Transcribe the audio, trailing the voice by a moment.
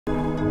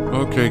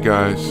Okay,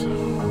 guys.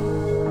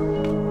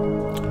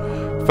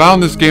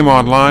 Found this game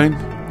online.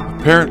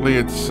 Apparently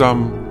it's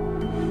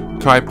some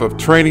type of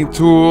training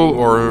tool,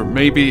 or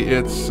maybe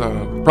it's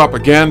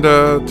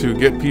propaganda to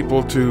get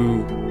people to,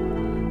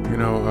 you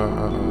know,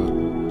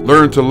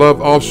 learn to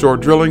love offshore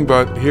drilling.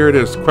 But here it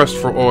is, Quest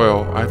for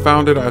Oil. I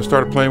found it, I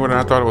started playing with it,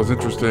 and I thought it was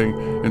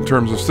interesting in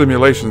terms of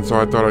simulation,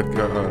 so I thought I'd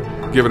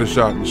give it a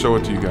shot and show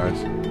it to you guys.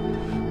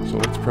 So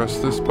let's press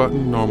this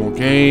button, normal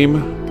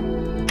game.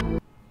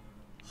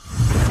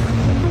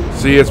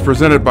 See, it's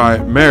presented by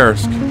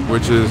Maersk,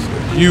 which is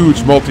a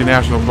huge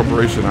multinational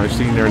corporation. I've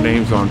seen their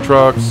names on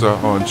trucks,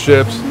 on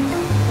ships.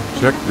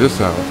 Check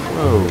this out.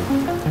 Whoa.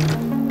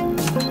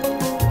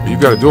 You've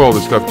got to do all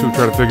this stuff too,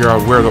 try to figure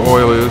out where the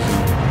oil is.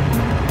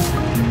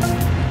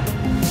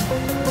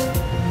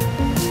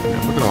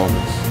 Yeah, look at all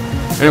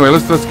this. Anyway,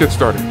 let's get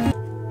started.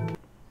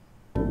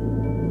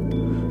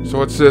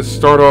 So it says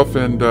start off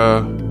and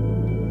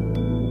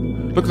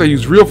look, they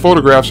use real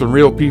photographs from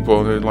real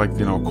people. They're like,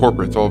 you know,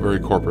 corporate. It's all very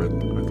corporate.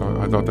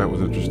 I thought that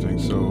was interesting.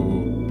 So,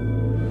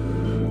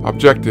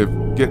 objective: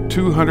 get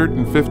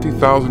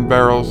 250,000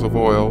 barrels of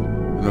oil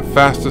in the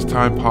fastest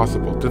time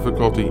possible.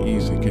 Difficulty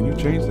easy. Can you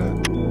change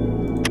that?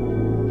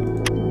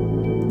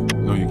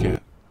 No, you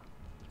can't.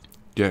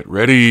 Get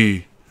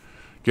ready.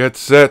 Get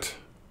set.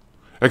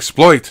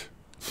 Exploit.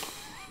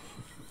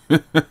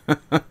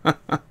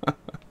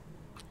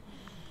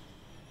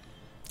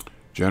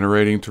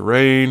 Generating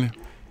terrain.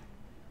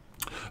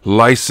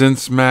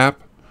 License map.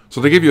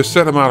 So they give you a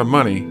set amount of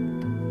money,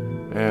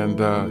 and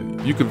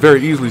you can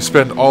very easily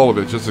spend all of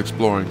it just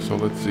exploring. So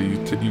let's see.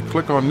 You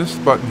click on this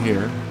button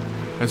here,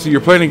 and see,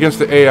 you're playing against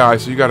the AI,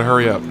 so you got to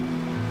hurry up.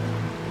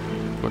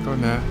 Click on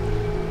that.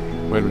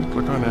 Wait a minute.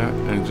 Click on that,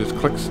 and just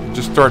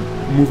start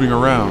moving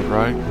around,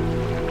 right?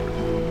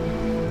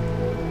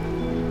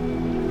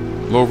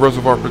 Low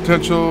reservoir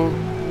potential.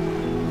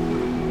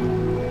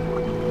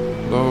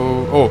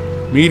 Low. Oh,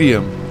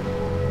 medium.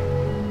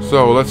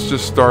 So let's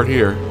just start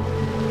here.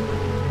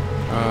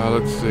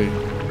 Let's see.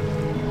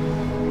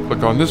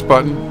 Click on this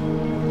button.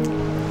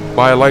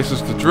 Buy a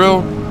license to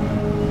drill.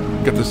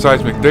 Get the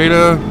seismic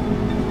data.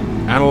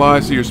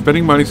 Analyze. See, you're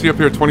spending money. See up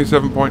here,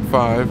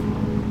 27.5.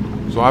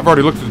 So I've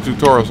already looked at the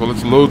tutorial, so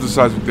let's load the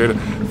seismic data.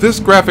 This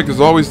graphic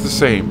is always the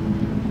same,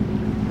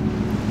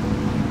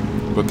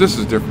 but this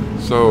is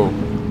different. So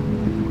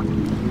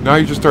now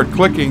you just start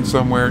clicking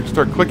somewhere.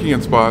 Start clicking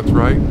in spots,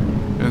 right?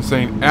 And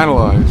saying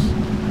analyze.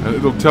 And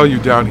it'll tell you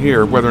down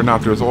here whether or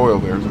not there's oil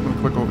there. So I'm going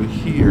to click over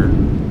here.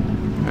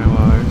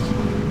 Analyze.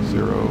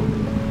 0.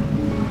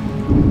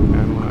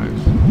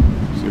 Analyze.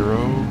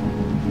 0.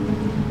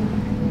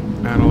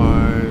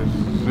 Analyze.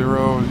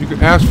 0. You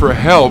can ask for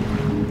help.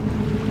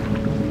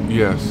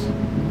 Yes.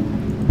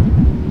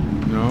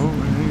 No.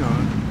 Hang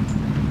on.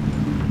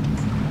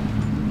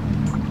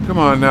 Come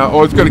on now.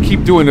 Oh, it's going to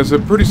keep doing this.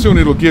 And pretty soon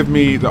it'll give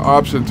me the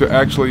option to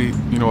actually,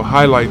 you know,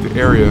 highlight the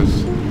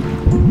areas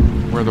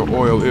where the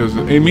oil is.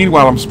 And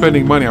meanwhile, I'm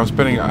spending money. I'm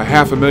spending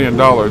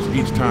 $500,000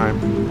 each time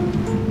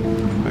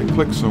I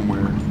click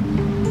somewhere.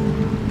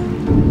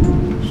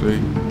 See?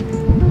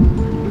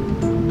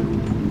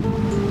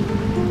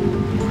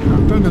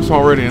 I've done this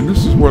already, and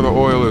this is where the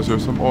oil is.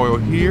 There's some oil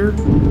here.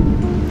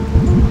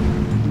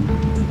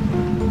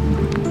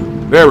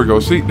 There we go.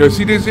 See,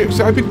 see,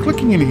 I've been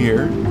clicking in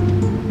here.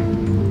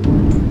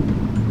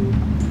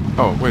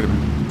 Oh, wait a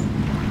minute.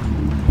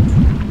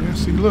 Yeah,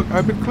 see, look,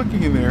 I've been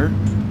clicking in there.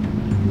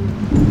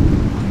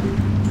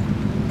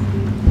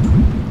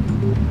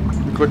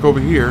 Click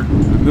over here,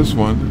 and this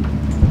one.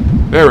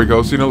 There we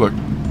go. See, now look,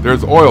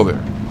 there's oil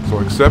there. So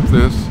accept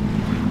this.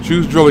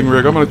 Choose drilling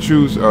rig. I'm going to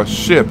choose a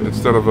ship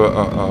instead of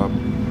a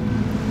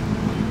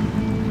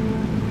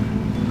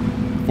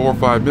 4 or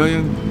 5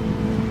 million.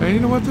 Hey,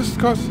 you know what? This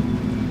costs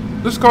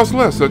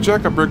less. A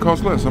jackup rig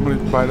costs less. I'm going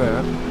to buy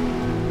that.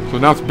 So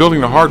now it's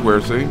building the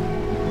hardware. See.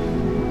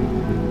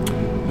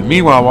 And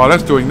meanwhile, while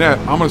that's doing that,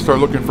 I'm going to start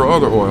looking for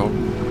other oil.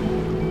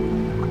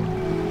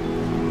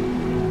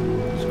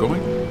 It's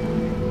going.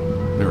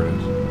 There it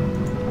is.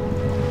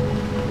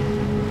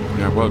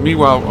 Yeah, well,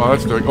 meanwhile, while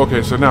that's doing...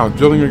 Okay, so now,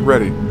 drilling rig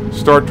ready.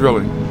 Start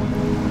drilling.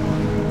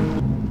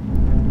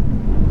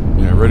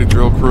 Yeah, ready,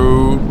 drill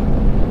crew.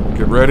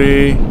 Get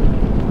ready.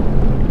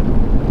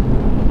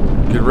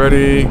 Get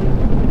ready.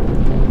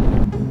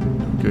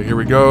 Okay, here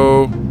we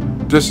go.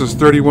 Distance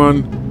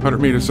 3,100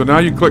 meters. So now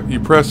you click, you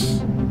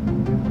press...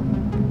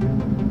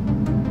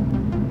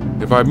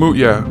 If I move,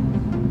 yeah.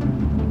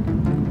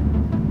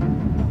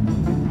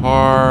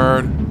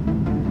 Hard...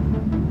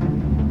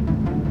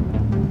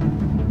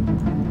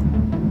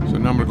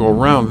 Now I'm going to go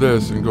around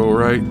this and go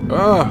right,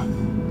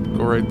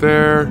 go right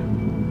there.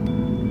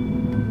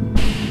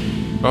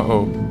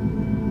 Uh-oh.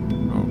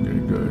 Okay,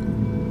 good.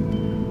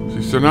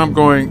 See, so now I'm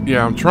going,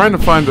 yeah, I'm trying to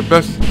find the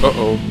best,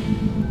 uh-oh.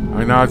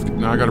 Now I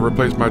got to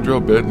replace my drill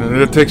bit, and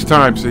it takes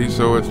time, see,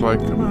 so it's like,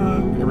 come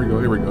on, here we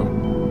go, here we go.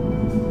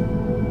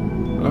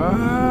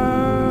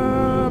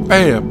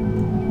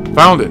 Bam!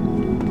 Found it.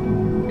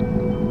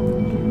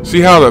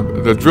 See how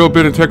the drill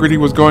bit integrity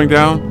was going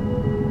down?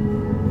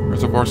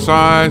 Reservoir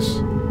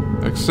size.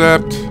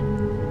 Except,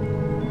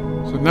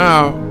 so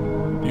now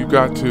you've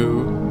got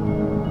to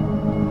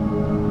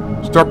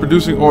start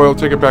producing oil,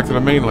 take it back to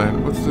the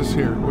mainland. What's this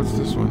here? What's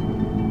this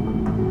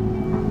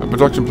one? A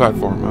production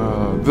platform.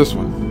 This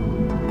one.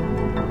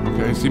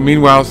 Okay, see,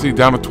 meanwhile, see,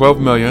 down to 12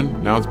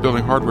 million. Now it's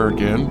building hardware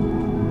again.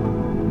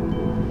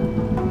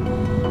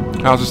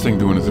 How's this thing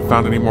doing? Has it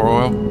found any more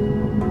oil?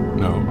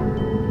 No.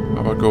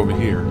 How about go over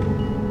here?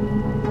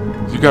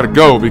 So you got to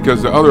go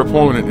because the other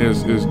opponent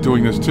is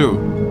doing this too.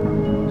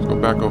 Let's go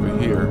back over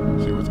here,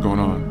 see what's going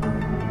on.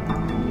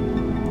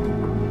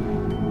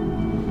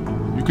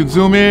 You can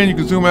zoom in, you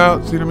can zoom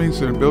out. See what I mean?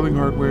 So building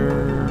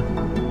hardware.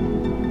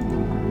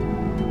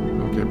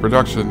 Okay,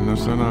 production.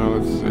 So now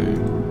let's see.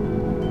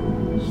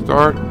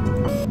 Start.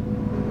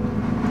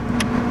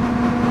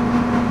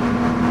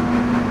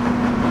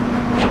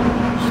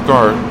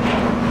 Start.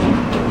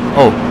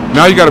 Oh,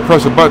 now you got to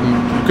press a button.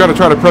 You got to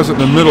try to press it in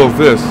the middle of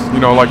this. You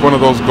know, like one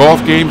of those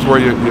golf games where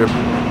you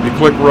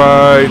click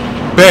right,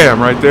 bam,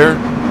 right there,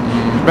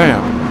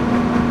 bam.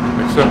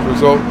 Accept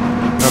result.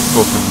 That's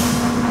close enough.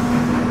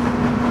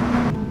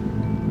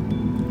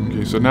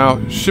 Okay, so now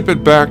ship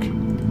it back.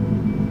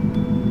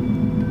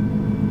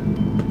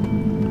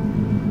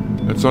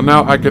 And so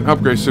now I can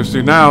upgrade. So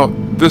see, now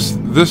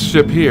this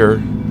ship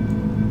here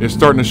is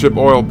starting to ship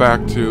oil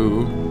back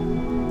to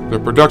the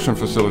production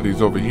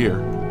facilities over here.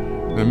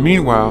 And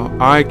meanwhile,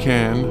 I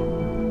can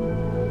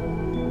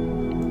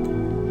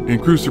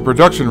increase the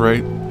production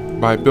rate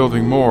by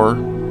building more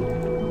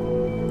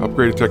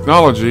upgraded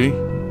technology.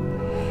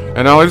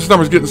 And now this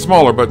number's getting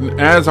smaller, but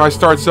as I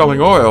start selling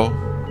oil,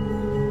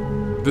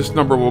 this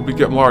number will be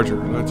getting larger.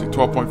 Let's see,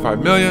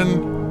 12.5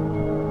 million.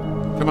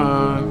 Come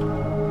on.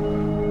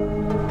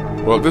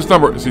 Well, this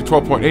number, see,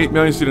 12.8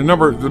 million. See, the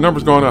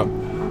number's going up.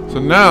 So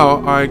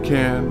now I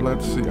can,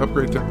 let's see,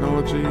 upgrade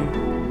technology.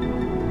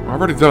 I've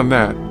already done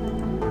that.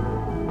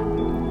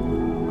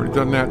 Already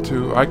done that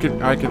too. I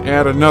can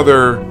add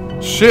another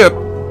ship.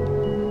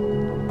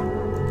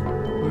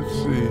 Let's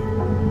see.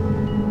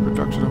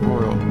 Production of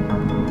oil.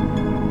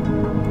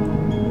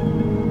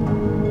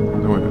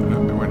 No, wait a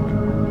minute.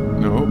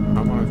 No,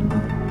 I want to.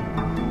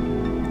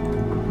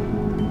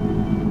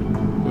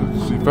 Let's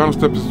see. Final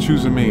step is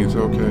choosing means.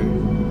 Okay.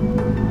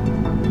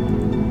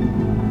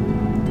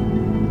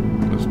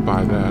 Let's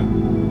buy that.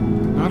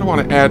 Now I don't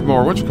want to add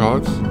more. What you call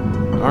it?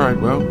 All right.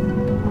 Well.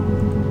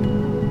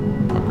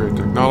 Upgrade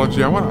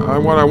technology.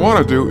 What I want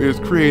to do is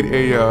create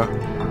a.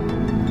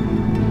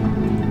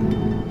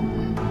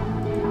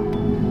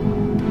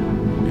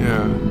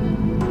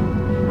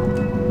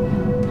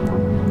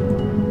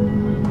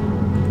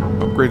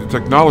 Upgrade the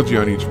technology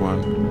on each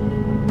one.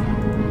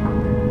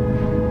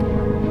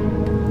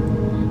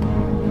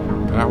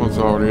 That one's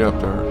already up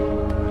there.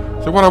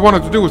 So what I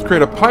wanted to do was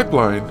create a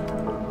pipeline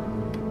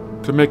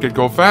to make it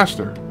go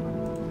faster.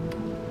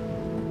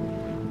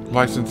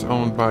 License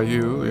owned by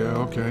you. Yeah,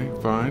 okay,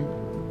 fine.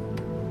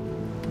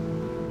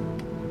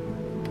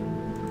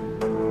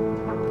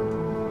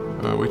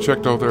 We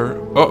checked out there.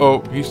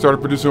 Uh-oh, he started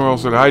producing oil.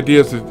 So the idea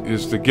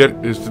is to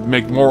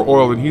make more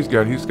oil than he's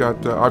got.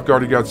 I've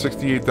already got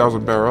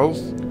 68,000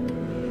 barrels.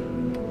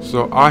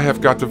 So I have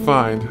got to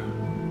find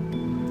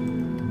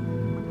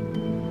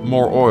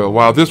more oil.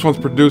 While this one's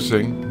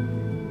producing.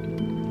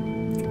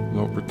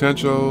 Low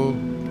potential.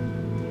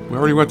 We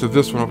already went to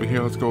this one over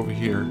here. Let's go over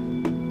here.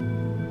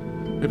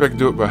 Maybe I can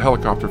do it by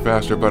helicopter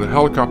faster, but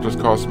helicopters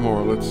cost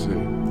more. Let's see.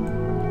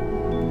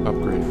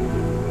 Upgrade.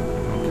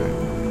 Okay.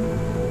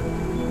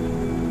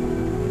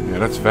 Yeah,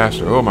 that's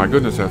faster. Oh my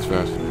goodness, that's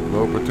faster.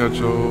 Low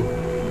potential.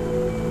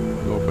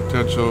 Low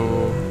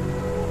potential.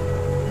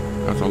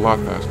 That's a lot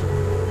faster.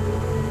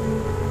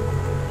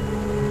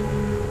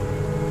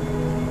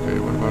 Okay,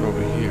 what about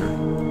over here?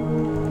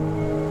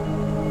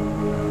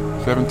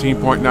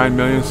 17.9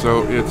 million,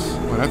 so it's...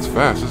 Well, that's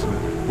fast, isn't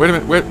it? Wait a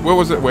minute. Wait, what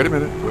was it? Wait a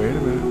minute. Wait a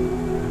minute.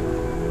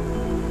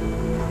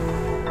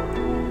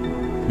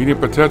 Medium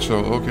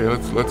potential. Okay,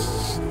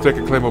 let's take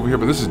a claim over here,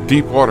 but this is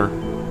deep water.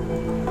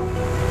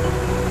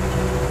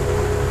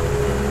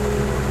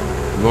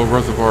 Low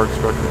reservoir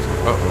expectancy.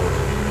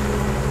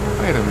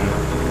 Uh-oh. Wait a minute.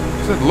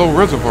 It said low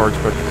reservoir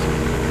expectancy.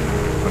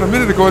 But a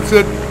minute ago it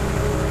said...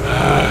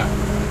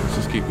 Let's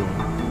just keep going.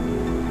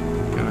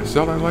 Can I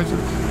sell that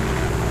license?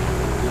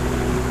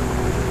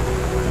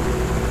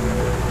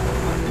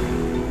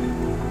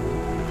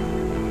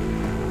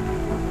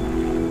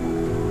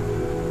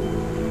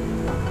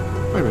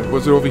 Wait a minute.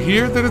 Was it over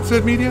here that it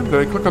said medium?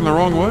 Did I click on the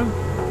wrong one?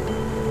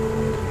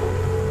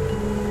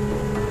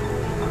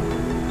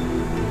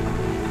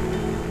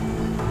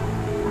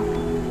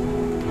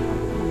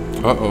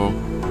 Uh-oh.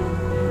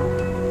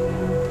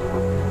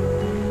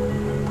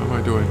 How am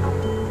I doing?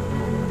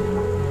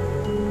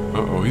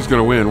 Uh-oh, he's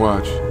gonna win,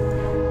 watch.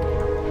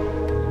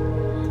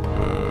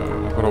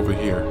 How about over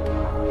here?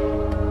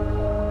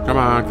 Come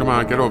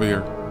on, get over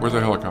here. Where's the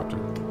helicopter?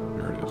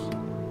 Here it is.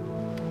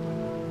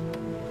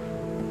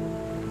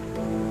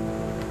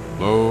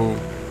 Low.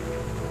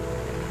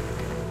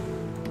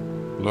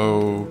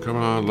 Low, come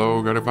on,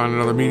 low. Gotta find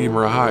another medium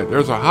or a high.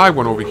 There's a high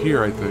one over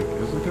here, I think.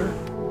 Isn't there?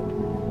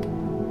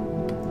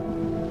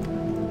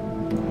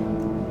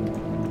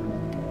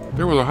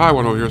 There was a high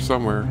one over here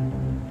somewhere.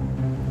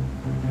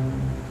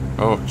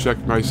 Oh,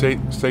 check my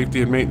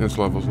safety and maintenance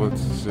levels.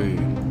 Let's see.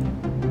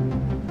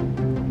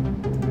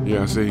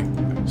 Yeah, see.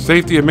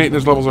 Safety and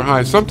maintenance levels are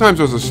high. Sometimes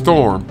there's a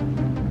storm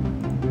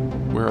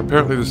where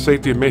apparently the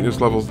safety and maintenance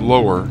level's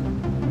lower.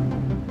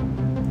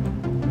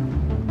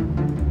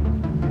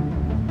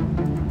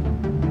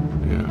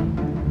 Yeah.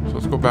 So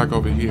let's go back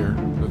over here.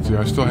 Let's see.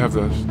 I still have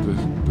the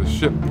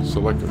ship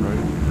selected, right?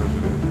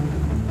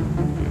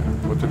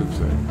 Yeah. What did it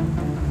say?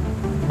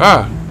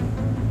 Ah!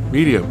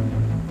 Medium.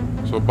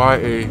 So buy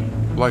a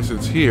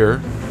license here.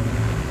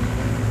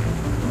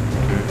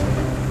 Okay.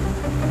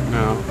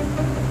 Now,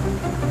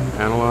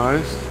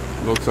 analyze.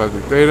 Load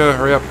seismic data.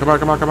 Hurry up. Come on,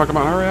 come on, come on, come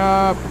on. Hurry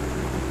up.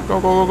 Go,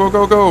 go, go,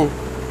 go, go, go.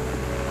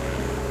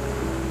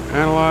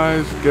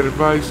 Analyze. Get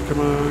advice.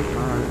 Come on.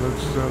 Alright,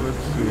 let's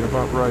see.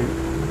 About right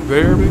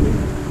there, maybe?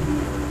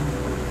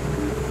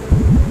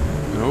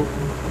 Nope.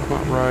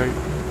 About right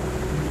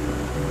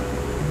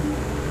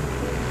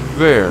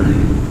there.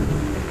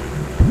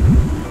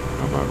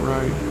 How about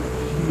right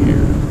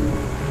here?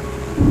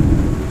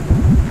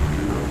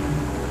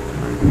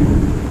 Right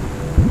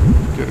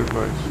here. Get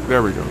advice.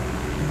 There we go.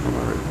 How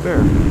about right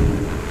there?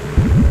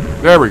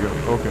 There we go.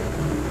 Okay.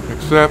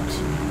 Accept.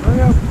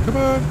 Hurry up. Come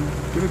on.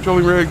 Get a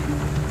drilling rig.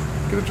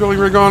 Get a drilling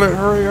rig on it.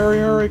 Hurry, hurry,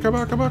 hurry. Come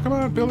on, come on, come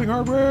on. Building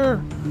hardware.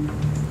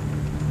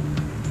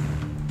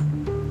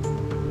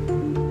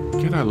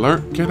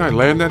 Can I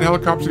land that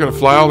helicopter? It's gonna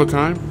fly all the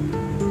time?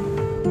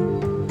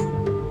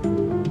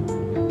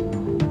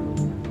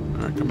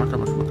 Alright, come on,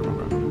 come on, come on, come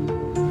on.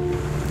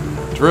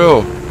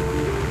 Drill.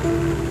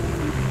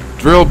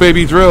 Drill,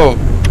 baby, drill.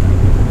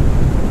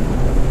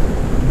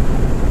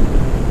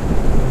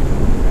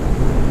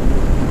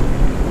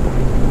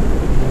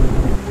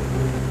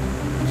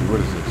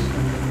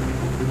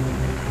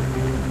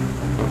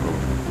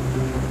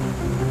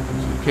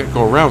 Can't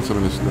go around some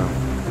of this stuff.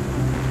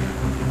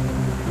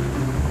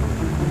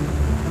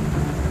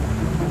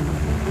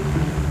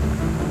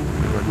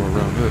 If I go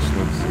around this,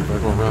 let's see. If I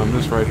go around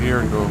this right here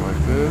and go like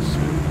this.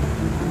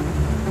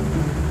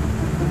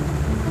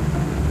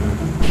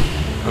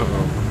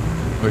 Uh-oh.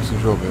 Place the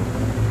drill bit.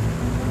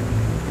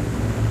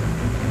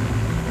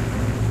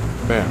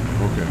 Bam.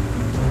 Okay.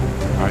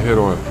 I hit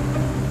oil.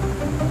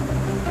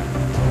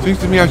 Seems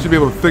to me I should be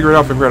able to figure it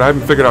out from grid. I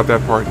haven't figured out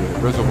that part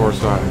yet. Reservoir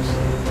size.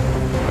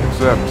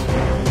 Accept.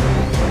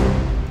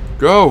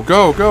 Go,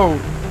 go, go!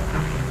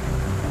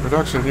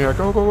 Production, yeah,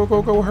 go, go, go,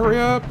 go, go, hurry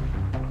up!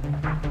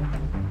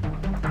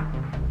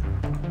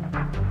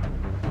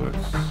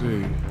 Let's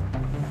see.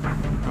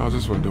 How's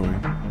this one doing?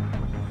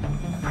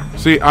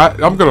 See,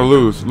 I'm gonna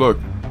lose. Look.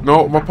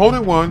 No, my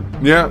opponent won.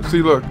 Yeah,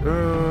 see, look.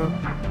 Oh,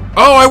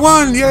 I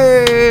won!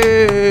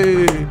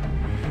 Yay!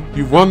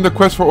 You've won the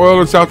quest for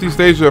oil in Southeast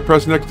Asia.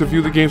 Press next to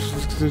view the game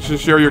to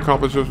share your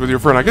accomplishments with your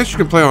friend. I guess you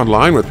can play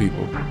online with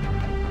people.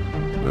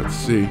 Let's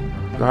see.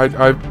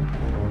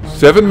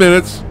 7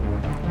 minutes,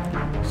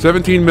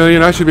 17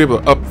 million. I should be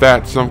able to up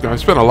that sometime. I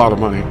spent a lot of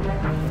money.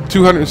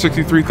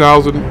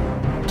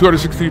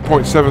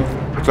 263.7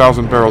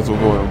 thousand barrels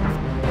of oil.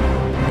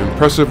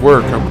 Impressive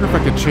work. I wonder if I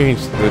could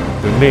change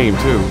the name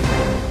too.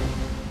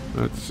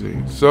 Let's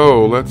see.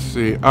 So, let's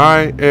see.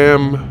 I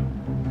am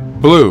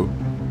blue.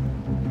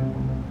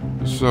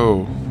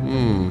 So,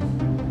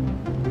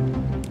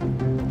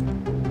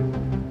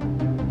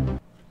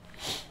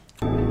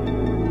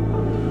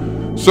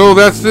 So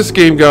that's this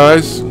game,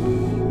 guys.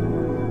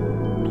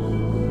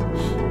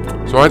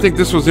 So I think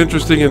this was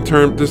interesting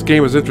this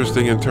game was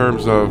interesting in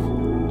terms of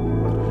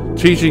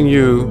teaching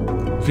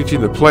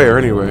the player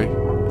anyway,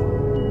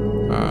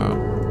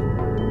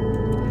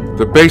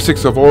 the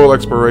basics of oil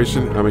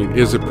exploration. I mean,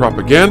 is it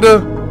propaganda?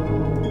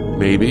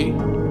 Maybe.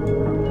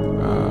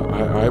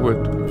 I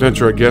would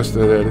venture a guess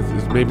that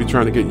it's maybe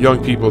trying to get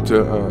young people to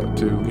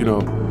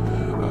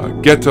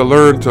get to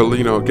learn to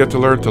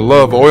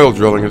love oil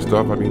drilling and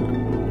stuff. I mean,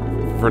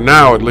 for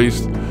now at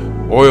least,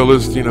 oil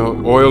is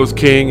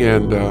king,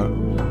 and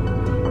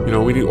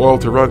we need oil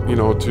to run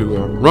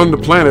run the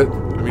planet.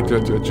 I mean,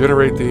 to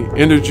generate the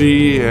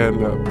energy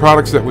and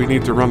products that we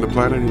need to run the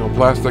planet.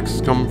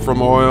 Plastics come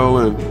from oil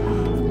and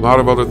a lot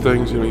of other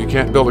things. You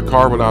can't build a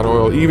car without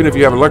oil. Even if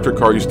you have an electric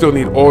car, you still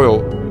need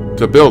oil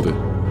to build it.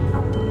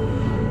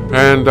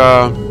 And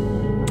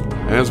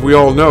as we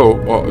all know,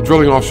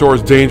 drilling offshore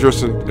is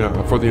dangerous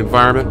for the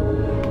environment,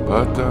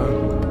 but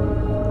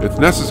it's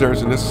necessary.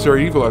 It's a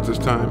necessary evil at this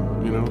time,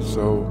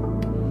 So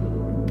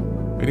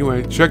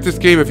anyway, check this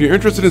game if you're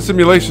interested in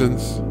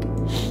simulations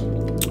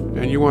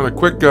and you want a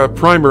quick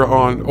primer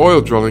on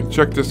oil drilling.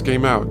 Check this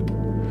game out.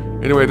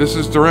 Anyway, this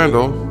is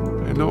Durandal,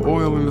 and no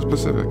oil in the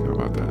Pacific. How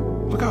about that?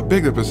 Look how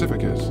big the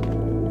Pacific is.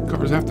 It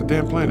covers half the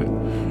damn planet.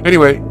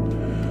 Anyway,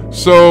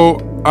 so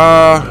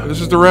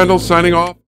this is Durandal signing off.